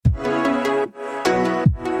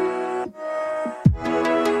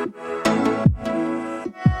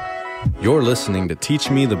You're listening to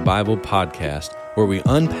Teach Me the Bible podcast, where we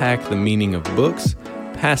unpack the meaning of books,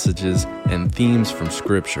 passages, and themes from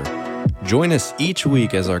Scripture. Join us each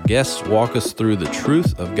week as our guests walk us through the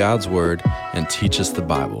truth of God's Word and teach us the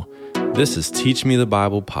Bible. This is Teach Me the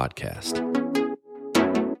Bible podcast.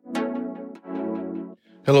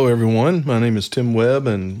 Hello, everyone. My name is Tim Webb,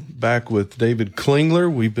 and back with David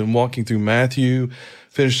Klingler. We've been walking through Matthew,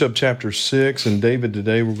 finished up chapter 6, and David,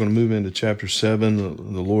 today we're going to move into chapter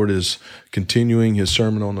 7. The Lord is continuing his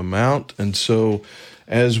Sermon on the Mount. And so,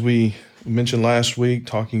 as we mentioned last week,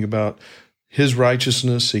 talking about his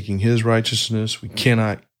righteousness, seeking his righteousness, we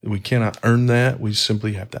cannot earn that. We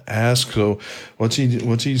simply have to ask. So what's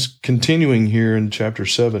he's continuing here in chapter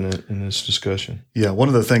 7 in this discussion? Yeah, one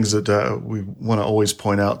of the things that we want to always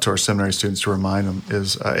point out to our seminary students to remind them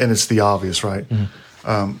is, and it's the obvious, right?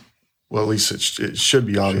 Mm-hmm. Well, at least it should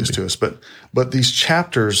be obvious to us. But these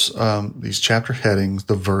chapters, these chapter headings,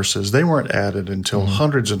 the verses, they weren't added until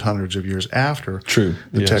hundreds and hundreds of years after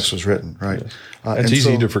the text was written, right? Yes. It's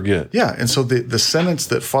easy to forget. Yeah, and so the sentence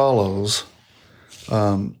that follows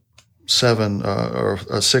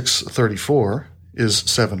 6:34 is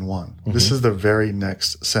 7:1. Mm-hmm. This is the very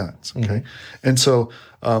next sentence. Okay, and so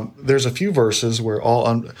there's a few verses where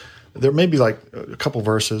there may be like a couple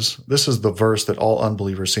verses. This is the verse that all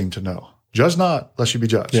unbelievers seem to know. Judge not, lest you be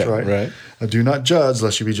judged, right? Do not judge,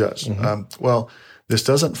 lest you be judged. Well, this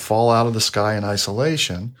doesn't fall out of the sky in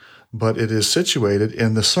isolation, but it is situated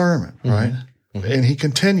in the sermon, right? And he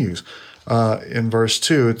continues. In verse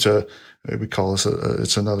 2, we call this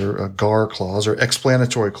it's another gar clause or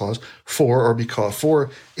explanatory clause, for or because. For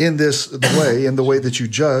in the way that you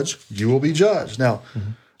judge, you will be judged. Now,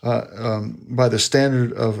 by your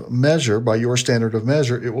standard of measure,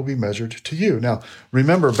 it will be measured to you. Now,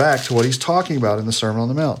 remember back to what he's talking about in the Sermon on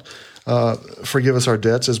the Mount. Forgive us our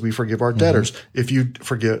debts as we forgive our debtors. If you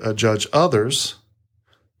judge others,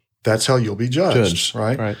 that's how you'll be judged,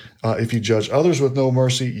 right? If you judge others with no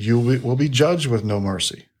mercy, you will be judged with no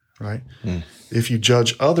mercy, right? If you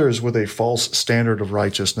judge others with a false standard of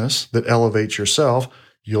righteousness that elevates yourself,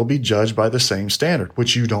 you'll be judged by the same standard,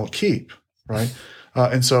 which you don't keep, right?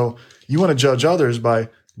 And so you want to judge others by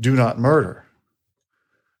do not murder.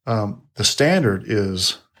 The standard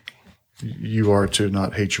is you are to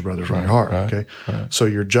not hate your brother from your heart, okay? So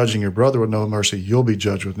you're judging your brother with no mercy, you'll be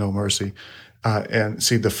judged with no mercy. And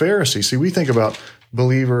see, the Pharisees, we think about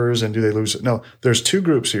believers and do they lose it? No, there's two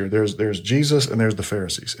groups here. There's Jesus and there's the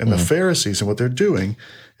Pharisees. And the Pharisees, and what they're doing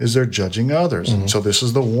is they're judging others. And so this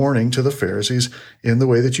is the warning to the Pharisees: in the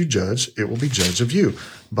way that you judge, it will be judged of you.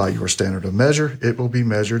 By your standard of measure, it will be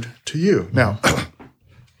measured to you. Now,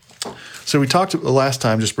 so we talked the last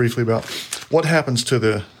time just briefly about what happens to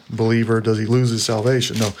the believer. Does he lose his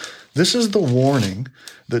salvation? No, this is the warning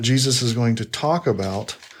that Jesus is going to talk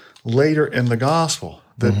about later in the gospel,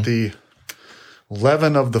 that the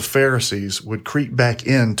leaven of the Pharisees would creep back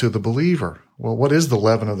into the believer. Well, what is the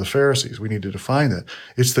leaven of the Pharisees? We need to define that.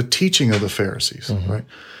 It's the teaching of the Pharisees, right?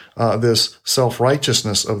 This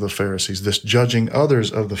self-righteousness of the Pharisees, this judging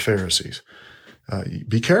others of the Pharisees.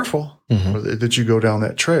 Be careful that you go down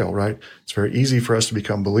that trail, right? It's very easy for us to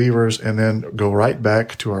become believers and then go right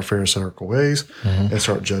back to our Pharisaical ways and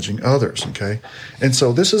start judging others, okay? And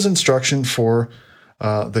so this is instruction for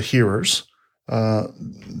the hearers.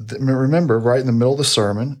 Remember, right in the middle of the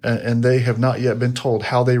sermon, and they have not yet been told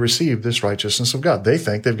how they receive this righteousness of God. They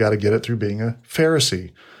think they've got to get it through being a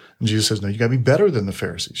Pharisee. And Jesus says, no, you got to be better than the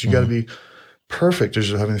Pharisees. You got to be perfect as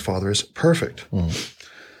your Heavenly Father is perfect.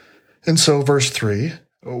 And so verse 3,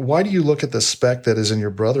 why do you look at the speck that is in your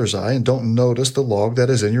brother's eye and don't notice the log that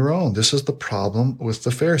is in your own? This is the problem with the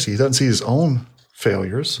Pharisee. He doesn't see his own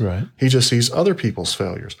failures. Right. He just sees other people's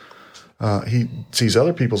failures. He sees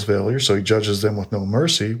other people's failures, so he judges them with no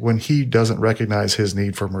mercy when he doesn't recognize his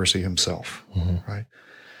need for mercy himself, right?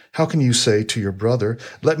 How can you say to your brother,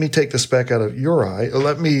 let me take the speck out of your eye, or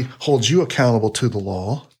let me hold you accountable to the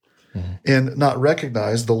law, and not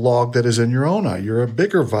recognize the log that is in your own eye? You're a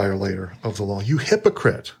bigger violator of the law. You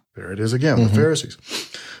hypocrite. There it is again, the Pharisees.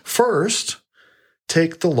 First,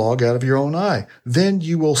 take the log out of your own eye. Then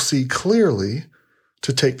you will see clearly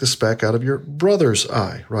to take the speck out of your brother's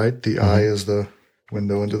eye, right? The eye is the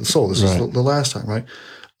window into the soul. This is the last time, right?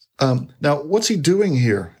 Now, what's he doing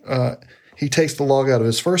here? He takes the log out of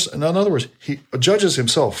his first. In other words, he judges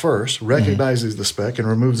himself first, recognizes the speck, and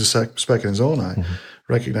removes the speck in his own eye.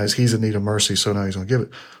 Recognize he's in need of mercy, so now he's going to give it,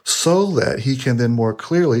 so that he can then more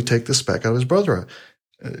clearly take the speck out of his brother.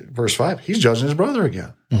 Verse 5, he's judging his brother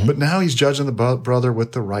again. But now he's judging the brother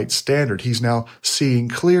with the right standard. He's now seeing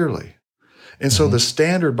clearly. And so the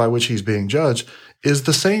standard by which he's being judged is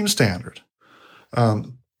the same standard.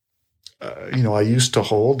 I used to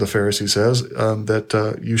hold, the Pharisee says,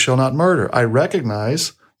 that you shall not murder. I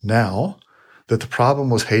recognize now that the problem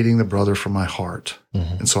was hating the brother from my heart.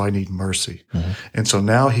 And so I need mercy. And so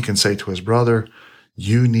now he can say to his brother,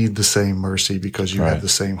 you need the same mercy because you have the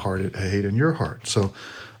same hate in your heart. So,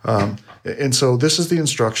 and so this is the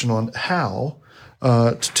instruction on how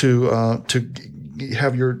to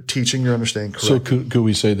have your teaching, your understanding correct. So could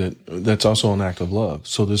we say that that's also an act of love?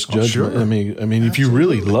 So this judgment, sure. I mean, if you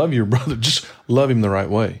really love your brother, just love him the right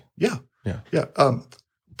way. Yeah.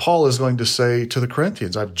 Paul is going to say to the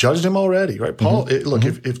Corinthians, I've judged him already, right? Paul, look,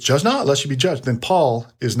 if judge not, lest you be judged, then Paul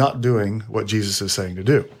is not doing what Jesus is saying to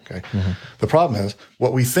do, okay? The problem is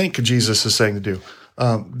what we think Jesus is saying to do.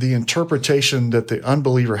 The interpretation that the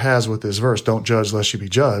unbeliever has with this verse, don't judge lest you be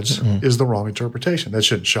judged, is the wrong interpretation. That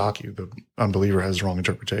shouldn't shock you. The unbeliever has the wrong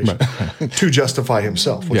interpretation to justify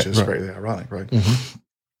himself, which is greatly ironic, right?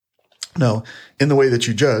 No, in the way that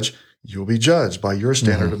you judge, you'll be judged. By your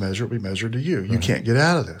standard of measure, it will be measured to you. You can't get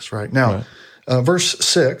out of this, right? Now, verse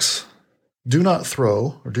 6, do not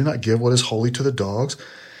throw or do not give what is holy to the dogs,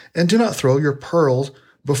 and do not throw your pearls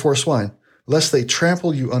before swine, lest they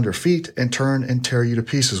trample you under feet and turn and tear you to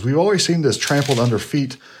pieces. We've always seen this trampled under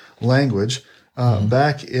feet language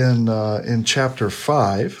back in chapter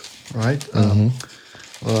 5, right?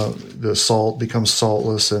 The salt becomes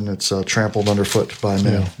saltless and it's trampled underfoot by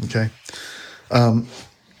men, okay?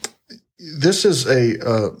 This is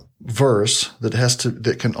a verse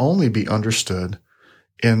that can only be understood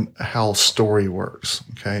in how story works.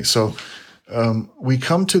 Okay, so we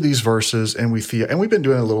come to these verses and and we've been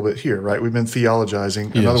doing it a little bit here, right? We've been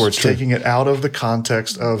theologizing. In other words, taking it out of the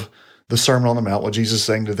context of the Sermon on the Mount, what Jesus is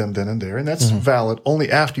saying to them then and there, and that's valid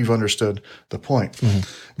only after you've understood the point.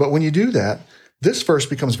 But when you do that, this verse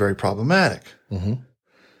becomes very problematic.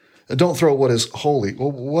 Don't throw what is holy.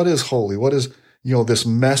 Well, what is holy? What is this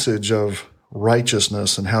message of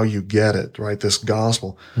righteousness and how you get it, right? This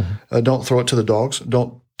gospel. Don't throw it to the dogs.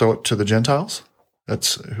 Don't throw it to the Gentiles.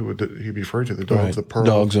 That's who would he be referring to? The dogs, the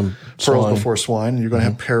dogs and pearls before swine. And you're going to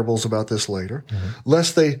have parables about this later.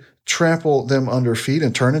 Lest they trample them under feet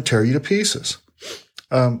and turn and tear you to pieces.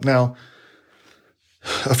 Now,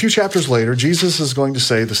 a few chapters later, Jesus is going to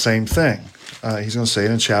say the same thing. He's going to say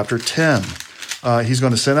it in chapter 10. He's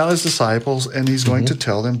going to send out his disciples, and he's going to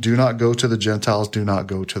tell them, do not go to the Gentiles, do not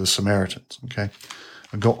go to the Samaritans, okay?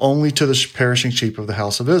 Go only to the perishing sheep of the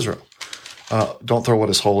house of Israel. Don't throw what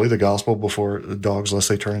is holy, the gospel, before the dogs, lest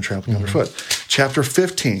they turn and trample underfoot. Chapter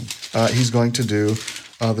 15, he's going to do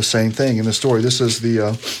the same thing in the story. This is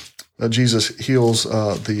Jesus heals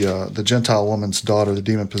the Gentile woman's daughter, the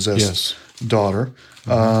demon-possessed daughter.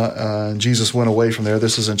 Jesus went away from there.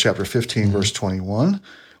 This is in chapter 15, verse 21.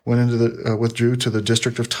 Withdrew to the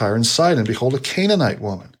district of Tyre and Sidon. Behold, a Canaanite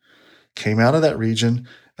woman came out of that region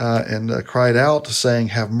and cried out, saying,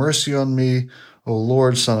 have mercy on me, O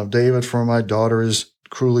Lord, Son of David, for my daughter is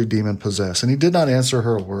cruelly demon-possessed. And he did not answer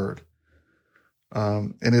her a word.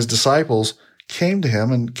 And his disciples came to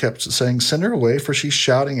him and kept saying, send her away, for she's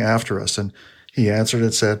shouting after us. And he answered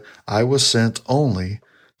and said, I was sent only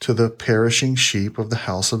to the perishing sheep of the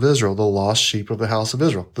house of Israel, the lost sheep of the house of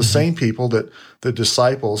Israel. The same people that his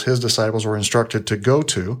disciples were instructed to go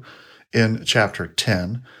to in chapter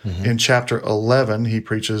 10. In chapter 11, he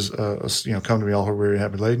preaches, come to me all who are weary and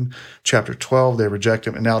heavy laden. Chapter 12, they reject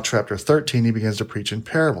him. And now chapter 13, he begins to preach in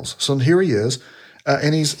parables. So here he is,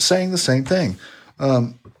 and he's saying the same thing.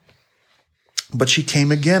 But she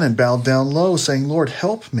came again and bowed down low, saying, Lord,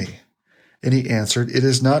 help me. And he answered, it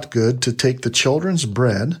is not good to take the children's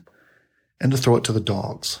bread and to throw it to the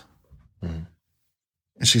dogs. And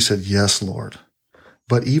she said, yes, Lord.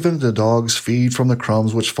 But even the dogs feed from the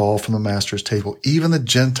crumbs which fall from the master's table. Even the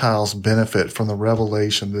Gentiles benefit from the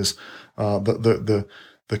revelation, this the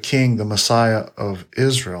king, the Messiah of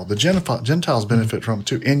Israel. The Gentiles benefit from it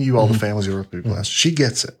too. In you all the families of the earth be blessed. She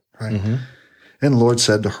gets it, right? And the Lord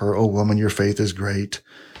said to her, O woman, your faith is great.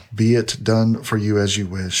 Be it done for you as you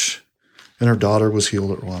wish. And her daughter was healed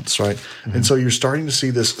at once, right? And so you're starting to see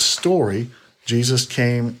this story. Jesus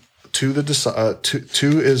came to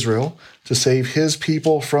to Israel to save his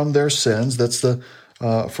people from their sins. That's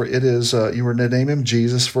for it is, you were to name him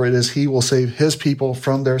Jesus, for it is he will save his people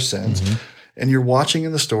from their sins. And you're watching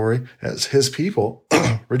in the story as his people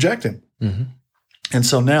reject him. And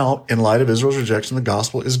so now, in light of Israel's rejection, the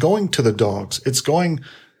gospel is going to the dogs. It's going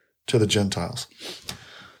to the Gentiles.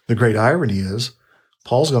 The great irony is,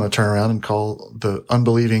 Paul's going to turn around and call the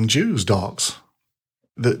unbelieving Jews dogs.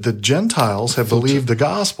 The Gentiles have believed the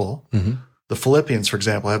gospel. The Philippians, for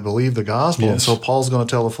example, have believed the gospel. And so Paul's going to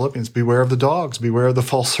tell the Philippians, beware of the dogs, beware of the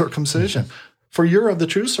false circumcision, for you're of the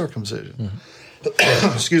true circumcision.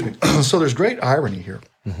 Excuse me. So there's great irony here.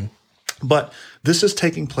 But this is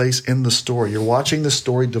taking place in the story. You're watching the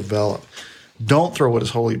story develop. Don't throw what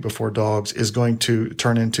is holy before dogs is going to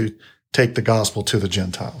turn into take the gospel to the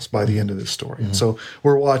Gentiles by the end of this story. And so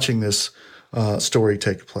we're watching this story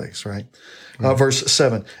take place, right? Verse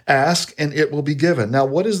 7, ask and it will be given. Now,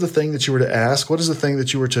 what is the thing that you were to ask? What is the thing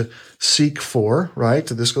that you were to seek for, right?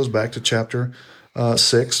 This goes back to chapter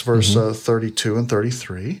 6, verse 32 and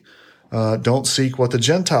 33. Don't seek what the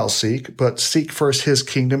Gentiles seek, but seek first his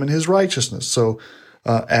kingdom and his righteousness. So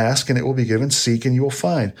ask and it will be given. Seek and you will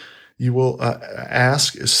find. You will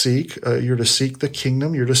ask, seek. You're to seek the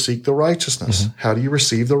kingdom. You're to seek the righteousness. How do you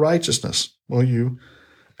receive the righteousness? Well, you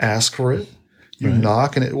ask for it. You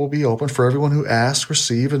knock and it will be open. For everyone who asks,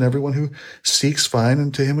 receive, and everyone who seeks, find,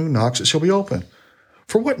 and to him who knocks, it shall be open.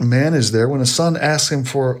 For what man is there when a son asks him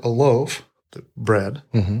for a loaf, the bread,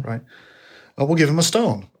 right? We'll give him a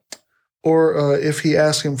stone. Or if he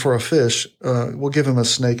asks him for a fish, we'll give him a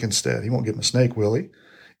snake instead. He won't give him a snake, will he?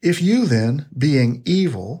 If you then, being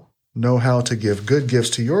evil, know how to give good gifts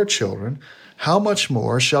to your children, how much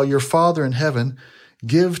more shall your Father in heaven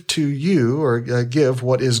give to you, or give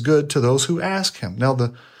what is good to those who ask him? Now,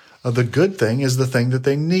 the good thing is the thing that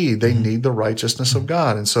they need. They need the righteousness of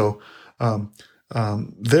God. And so,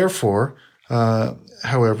 therefore,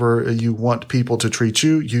 however you want people to treat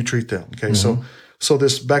you, you treat them. Okay, so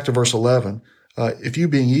this, back to verse 11, if you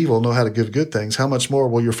being evil know how to give good things, how much more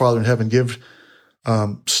will your Father in heaven give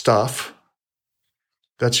stuff?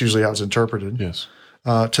 That's usually how it's interpreted. Yes.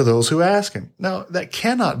 To those who ask him. Now, that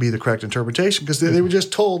cannot be the correct interpretation because they were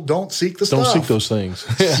just told, don't seek the stuff. Don't seek those things.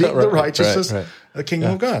 Seek the righteousness, the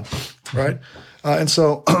kingdom of God, right? And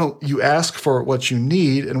so you ask for what you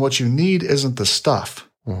need, and what you need isn't the stuff.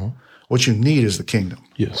 What you need is the kingdom.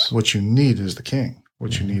 Yes. What you need is the king.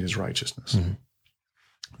 What you need is righteousness.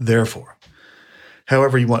 Therefore,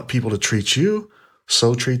 however you want people to treat you,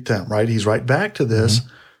 so treat them, right? He's right back to this.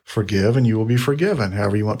 Forgive and you will be forgiven.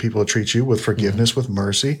 However you want people to treat you, with forgiveness, with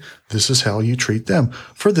mercy, this is how you treat them.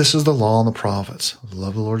 For this is the law and the prophets.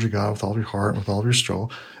 Love the Lord your God with all your heart and with all your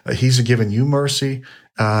soul. He's given you mercy.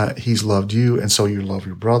 He's loved you. And so you love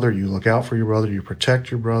your brother. You look out for your brother. You protect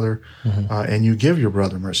your brother. And you give your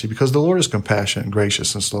brother mercy, because the Lord is compassionate and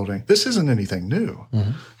gracious and slow to anger. This isn't anything new.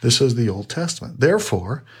 This is the Old Testament.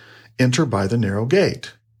 Therefore, enter by the narrow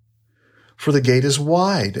gate. For the gate is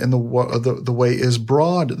wide and the way is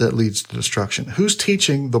broad that leads to destruction. Who's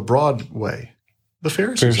teaching the broad way? The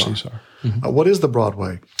Pharisees are. What is the broad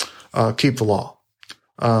way? Keep the law.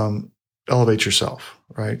 Elevate yourself,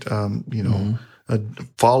 right?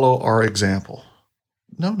 Follow our example.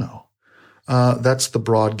 No. That's the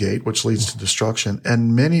broad gate, which leads to destruction.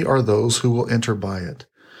 And many are those who will enter by it.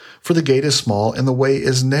 For the gate is small and the way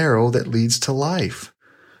is narrow that leads to life.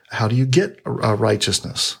 How do you get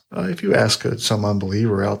righteousness? If you ask some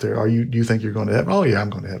unbeliever out there, do you think you're going to heaven? Oh, yeah, I'm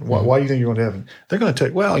going to heaven. Why do you think you're going to heaven? They're going to tell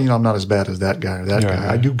you, well, I'm not as bad as that guy or that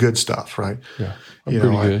guy. I do good stuff, right? Yeah, I'm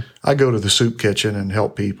pretty good. I go to the soup kitchen and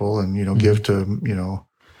help people and, give to,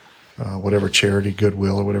 whatever charity,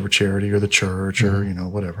 Goodwill or whatever charity, or the church or,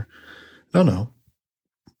 whatever. No.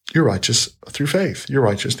 You're righteous through faith. You're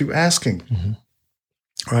righteous through asking,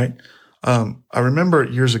 right? I remember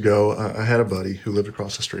years ago, I had a buddy who lived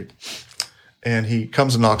across the street, and he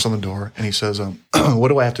comes and knocks on the door, and he says, what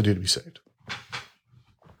do I have to do to be saved?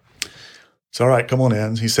 It's all right, come on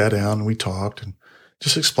in. He sat down, and we talked, and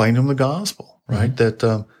just explained to him the gospel, right?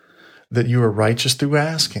 That you are righteous through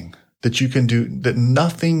asking, that you can do, that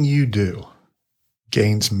nothing you do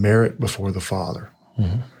gains merit before the Father.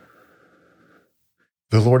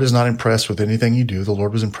 The Lord is not impressed with anything you do. The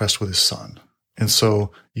Lord was impressed with his Son. And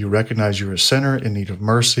so you recognize you're a sinner in need of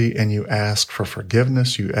mercy, and you ask for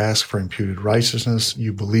forgiveness. You ask for imputed righteousness.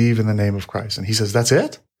 You believe in the name of Christ. And he says, that's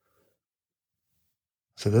it?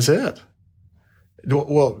 I said, that's it.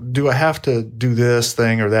 Do I have to do this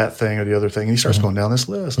thing or that thing or the other thing? And he starts going down this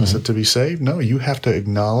list. And I said, to be saved? No, you have to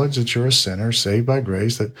acknowledge that you're a sinner, saved by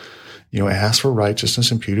grace, that, ask for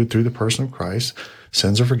righteousness imputed through the person of Christ.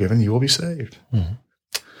 Sins are forgiven. You will be saved.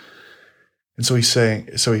 And so he's saying,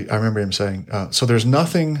 I remember him saying, so there's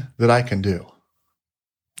nothing that I can do.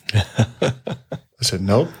 I said,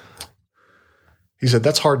 nope. He said,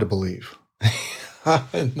 that's hard to believe.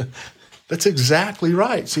 That's exactly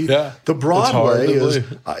right. See, the broad way is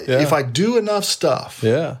if I do enough stuff,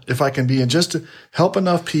 if I can be in just to help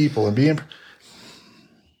enough people and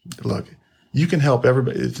look, you can help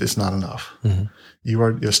everybody. It's not enough.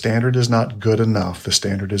 Your standard is not good enough. The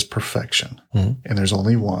standard is perfection. And there's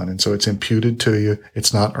only one. And so it's imputed to you.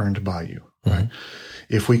 It's not earned by you. Right?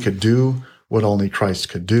 If we could do what only Christ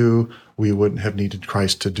could do. We wouldn't have needed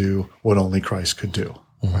Christ to do what only Christ could do,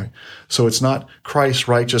 right? So it's not Christ's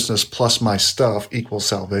righteousness plus my stuff equals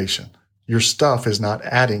salvation. Your stuff is not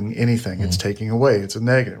adding anything. It's taking away. It's a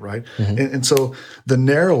negative, right? And so the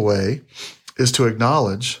narrow way is to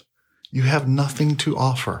acknowledge you have nothing to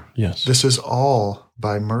offer. Yes. This is all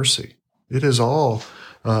by mercy. It is all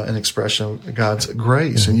an expression of God's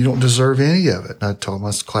grace, and you don't deserve any of it. And I told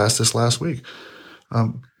my class this last week.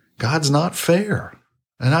 God's not fair.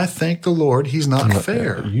 And I thank the Lord he's not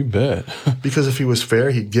fair. You bet. Because if he was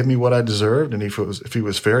fair, he'd give me what I deserved. And if he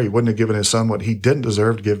was fair, he wouldn't have given his son what he didn't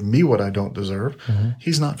deserve to give me what I don't deserve.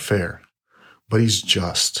 He's not fair, but he's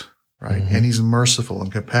just, right? And he's merciful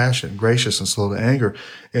and compassionate, gracious and slow to anger.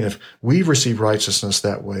 And if we've received righteousness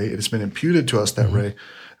that way, it's been imputed to us that way,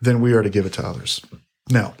 then we are to give it to others.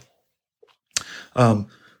 Now,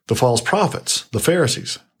 the false prophets, the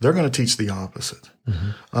Pharisees, they're going to teach the opposite.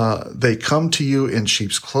 They come to you in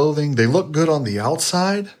sheep's clothing. They look good on the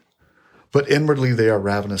outside, but inwardly they are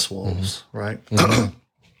ravenous wolves, right?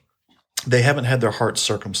 They haven't had their hearts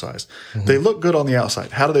circumcised. They look good on the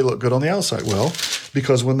outside. How do they look good on the outside? Well,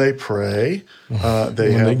 because when they pray,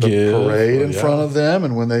 they have the parade in front of them,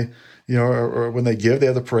 and when they, or when they give, they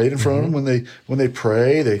have the parade in front of them. When they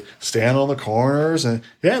pray, they stand on the corners, and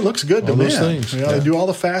it looks good to men. They do all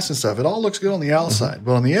the fast and stuff. It all looks good on the outside,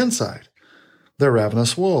 but on the inside, they're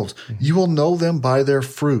ravenous wolves. You will know them by their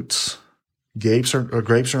fruits. Grapes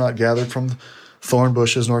are not gathered from thorn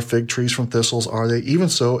bushes, nor fig trees from thistles are they. Even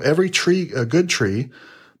so, every tree, a good tree,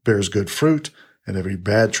 bears good fruit, and every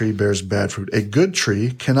bad tree bears bad fruit. A good tree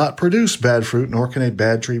cannot produce bad fruit, nor can a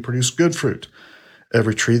bad tree produce good fruit.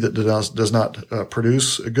 Every tree that does not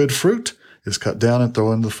produce good fruit is cut down and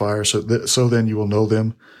thrown into the fire. So then you will know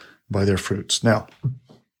them by their fruits. Now,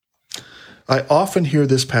 I often hear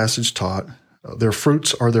this passage taught, their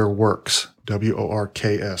fruits are their works,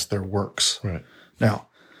 works, their works. Right. Now,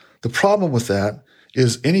 the problem with that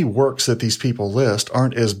is any works that these people list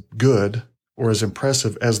aren't as good or as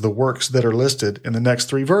impressive as the works that are listed in the next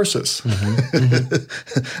three verses.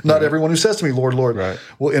 Not everyone who says to me, Lord, Lord,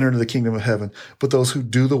 will enter into the kingdom of heaven, but those who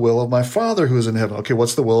do the will of my Father who is in heaven. Okay,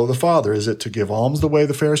 what's the will of the Father? Is it to give alms the way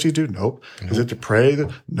the Pharisees do? Nope. Is it to pray?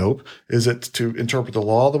 Nope. Is it to interpret the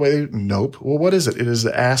law the way they do? Nope. Well, what is it? It is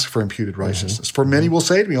to ask for imputed righteousness. For many will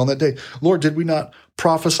say to me on that day, Lord, did we not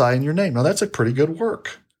prophesy in your name? Now, that's a pretty good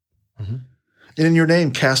work. And in your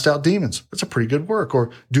name, cast out demons. That's a pretty good work. Or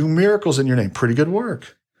do miracles in your name. Pretty good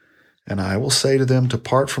work. And I will say to them,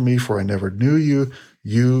 depart from me, for I never knew you,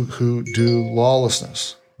 you who do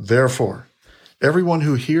lawlessness. Therefore, everyone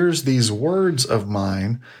who hears these words of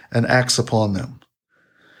mine and acts upon them,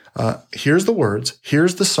 hears the words,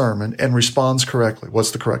 hears the sermon, and responds correctly.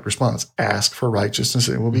 What's the correct response? Ask for righteousness,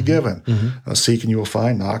 and it will be given. Seek, and you will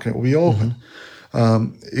find. Knock, and it will be open.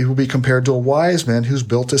 It will be compared to a wise man who's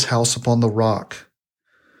built his house upon the rock.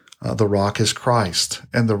 The rock is Christ,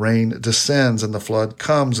 and the rain descends, and the flood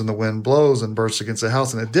comes, and the wind blows and bursts against the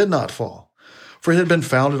house, and it did not fall, for it had been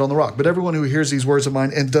founded on the rock. But everyone who hears these words of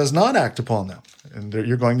mine and does not act upon them, and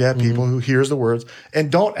you're going to have people who hears the words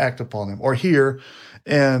and don't act upon them, or hear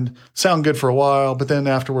and sound good for a while, but then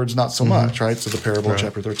afterwards not so much, right? So the parable of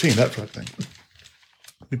chapter 13, that type of thing.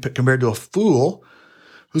 Compared to a fool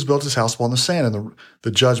who's built his house upon the sand, and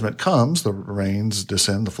the judgment comes, the rains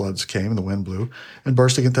descend, the floods came, and the wind blew, and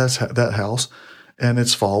burst against that house, and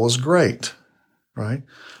its fall was great, right?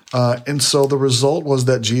 And so the result was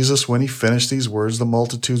that Jesus, when he finished these words, the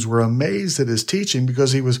multitudes were amazed at his teaching,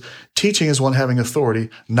 because he was teaching as one having authority,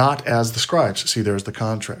 not as the scribes. See, there's the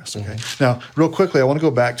contrast, okay? Now, real quickly, I want to go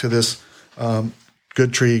back to this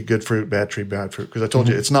good tree, good fruit, bad fruit, because I told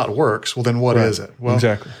you it's not works. Well, then what is it? Well,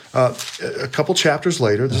 exactly. A couple chapters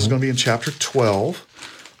later, this is going to be in chapter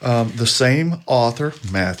 12, the same author,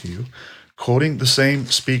 Matthew, quoting the same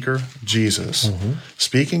speaker, Jesus,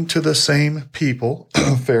 speaking to the same people,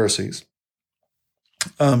 Pharisees,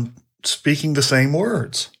 speaking the same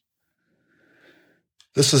words.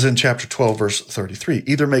 This is in chapter 12, verse 33.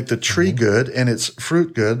 Either make the tree good and its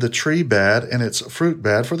fruit good, the tree bad and its fruit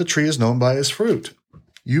bad, for the tree is known by its fruit.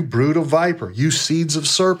 You brood of viper, you seeds of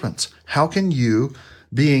serpents, how can you,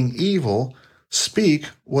 being evil, speak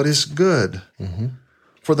what is good?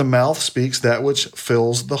 For the mouth speaks that which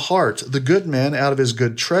fills the heart. The good man out of his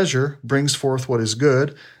good treasure brings forth what is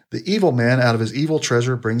good. The evil man out of his evil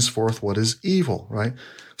treasure brings forth what is evil, right?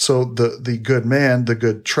 So the good man, the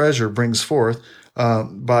good treasure brings forth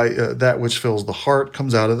by that which fills the heart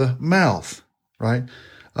comes out of the mouth, right?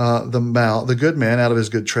 The good man out of his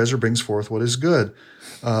good treasure brings forth what is good.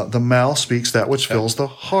 The mouth speaks that which fills the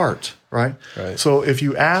heart, right? So if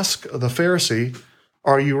you ask the Pharisee,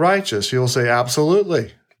 Are you righteous? You'll say,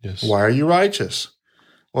 absolutely. Yes. Why are you righteous?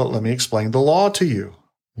 Well, let me explain the law to you.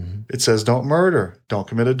 Mm-hmm. It says, don't murder, don't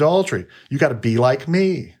commit adultery. You got to be like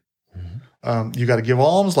me. Mm-hmm. You got to give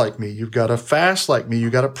alms like me. You've got to fast like me. You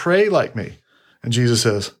got to pray like me. And Jesus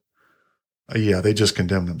says, yeah, they just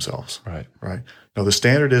condemn themselves. Right. Right. No, the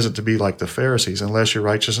standard isn't to be like the Pharisees. Unless your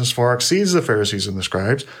righteousness far exceeds the Pharisees and the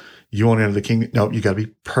scribes, you won't enter the kingdom. No, you got to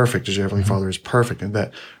be perfect as your heavenly Father is perfect, and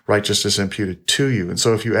that righteousness imputed to you. And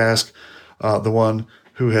so if you ask the one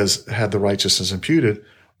who has had the righteousness imputed,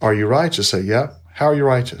 are you righteous? Say, yeah. How are you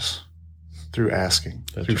righteous? Through asking,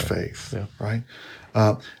 through faith, Yeah. right?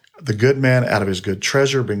 The good man out of his good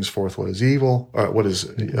treasure brings forth what is evil, or what is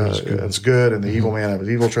that's good, and the evil man out of his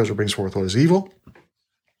evil treasure brings forth what is evil.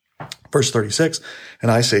 Verse 36,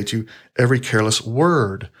 and I say to you, every careless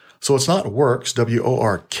word. So it's not works,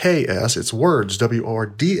 W-O-R-K-S, it's words,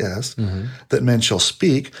 W-O-R-D-S, that men shall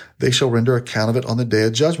speak. They shall render account of it on the day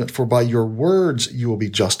of judgment. For by your words you will be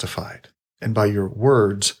justified, and by your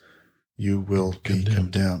words you will be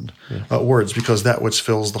condemned. Yeah. Words, because that which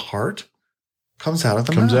fills the heart comes out of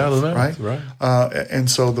the mouth. Comes out of the mouth, right? right.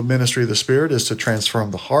 And so the ministry of the Spirit is to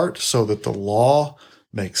transform the heart so that the law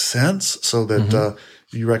makes sense, so that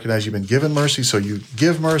you recognize you've been given mercy, so you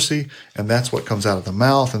give mercy, and that's what comes out of the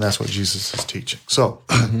mouth, and that's what Jesus is teaching. So,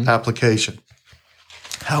 application.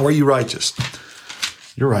 How are you righteous?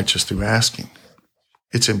 You're righteous through asking.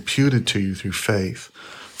 It's imputed to you through faith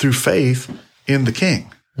in the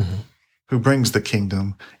King, who brings the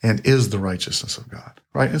kingdom and is the righteousness of God,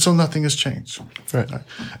 right? And so nothing has changed. Right.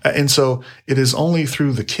 And so it is only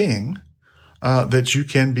through the King that you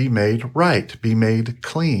can be made right, be made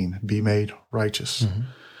clean, be made righteous.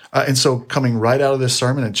 And so coming right out of this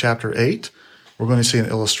sermon in chapter 8, we're going to see an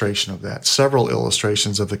illustration of that. Several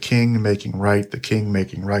illustrations of the King making right, the King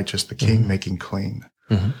making righteous, the King making clean.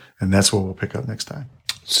 And that's what we'll pick up next time.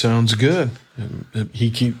 Sounds good.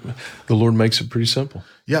 The Lord makes it pretty simple.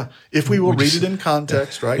 Yeah. If we will read it in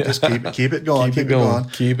context, right? Just keep it going. Keep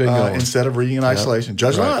it going. Instead of reading in isolation.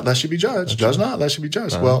 Judge not, lest you be judged. Judge not, lest you be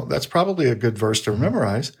judged. Well, that's probably a good verse to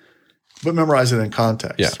memorize, but memorize it in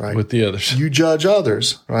context, right? With the others. You judge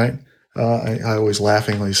others, right? I always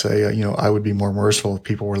laughingly say, I would be more merciful if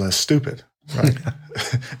people were less stupid. Right.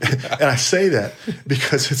 And I say that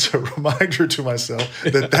because it's a reminder to myself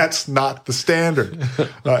that that's not the standard.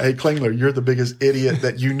 Hey, Klingler, you're the biggest idiot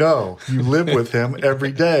that you know. You live with him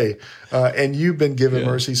every day. And you've been given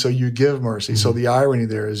mercy, so you give mercy. So the irony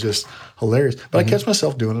there is just hilarious. But I catch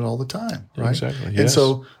myself doing it all the time. Right. Exactly. And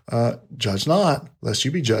so judge not, lest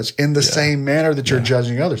you be judged in the same manner that you're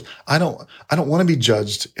judging others. I don't want to be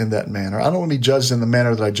judged in that manner. I don't want to be judged in the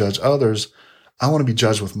manner that I judge others. I want to be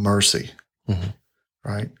judged with mercy.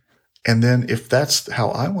 Right. And then if that's how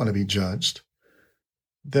I want to be judged,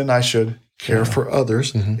 then I should care for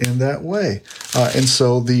others in that way. And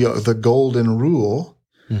so the golden rule,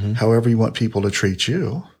 however you want people to treat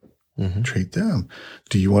you, treat them.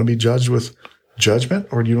 Do you want to be judged with judgment,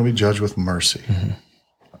 or do you want to be judged with mercy?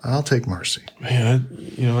 I'll take mercy. Man,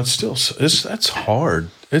 that's hard.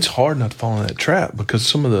 It's hard not to fall in that trap, because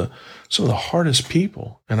some of the hardest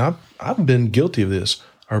people, and I've been guilty of this,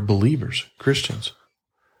 are believers, Christians.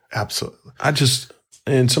 Absolutely.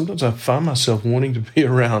 And sometimes I find myself wanting to be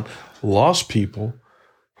around lost people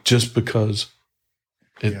just because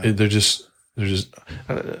they're just in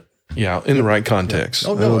the right context.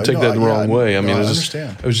 Oh, I don't take that the wrong way. I mean, I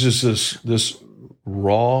understand. It was just this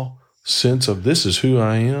raw sense of, this is who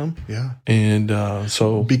I am. Yeah. And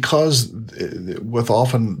so because with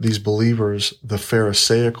often these believers, the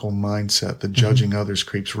Pharisaical mindset, the judging others,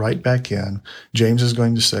 creeps right back in. James is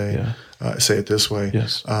going to say it this way.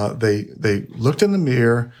 Yes. They looked in the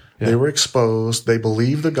mirror, they were exposed, they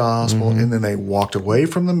believed the gospel, and then they walked away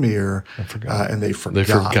from the mirror and they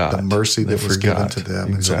forgot the mercy that was given to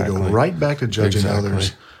them. Exactly. And so they go right back to judging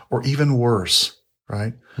others, or even worse,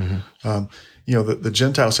 right? The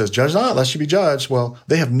Gentile says, judge not, lest you be judged. Well,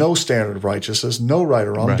 they have no standard of righteousness, no right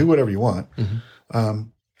or wrong. Right. Do whatever you want.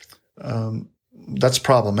 That's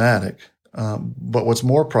problematic. But what's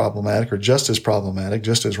more problematic, or just as problematic,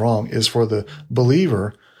 just as wrong, is for the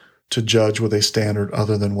believer to judge with a standard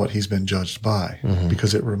other than what he's been judged by,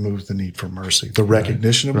 because it removes the need for mercy. The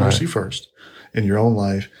recognition of mercy first in your own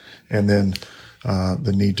life, and then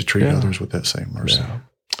the need to treat others with that same mercy. Yeah.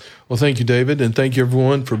 Well, thank you, David, and thank you,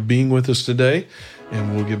 everyone, for being with us today.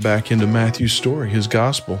 And we'll get back into Matthew's story, his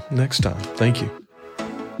gospel, next time. Thank you.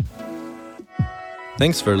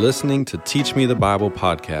 Thanks for listening to Teach Me the Bible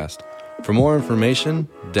podcast. For more information,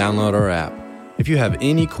 download our app. If you have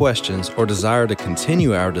any questions or desire to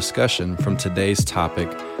continue our discussion from today's topic,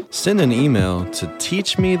 send an email to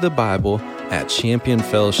teachmethebible at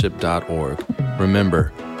championfellowship.org.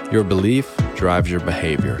 Remember, your belief drives your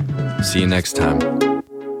behavior. See you next time.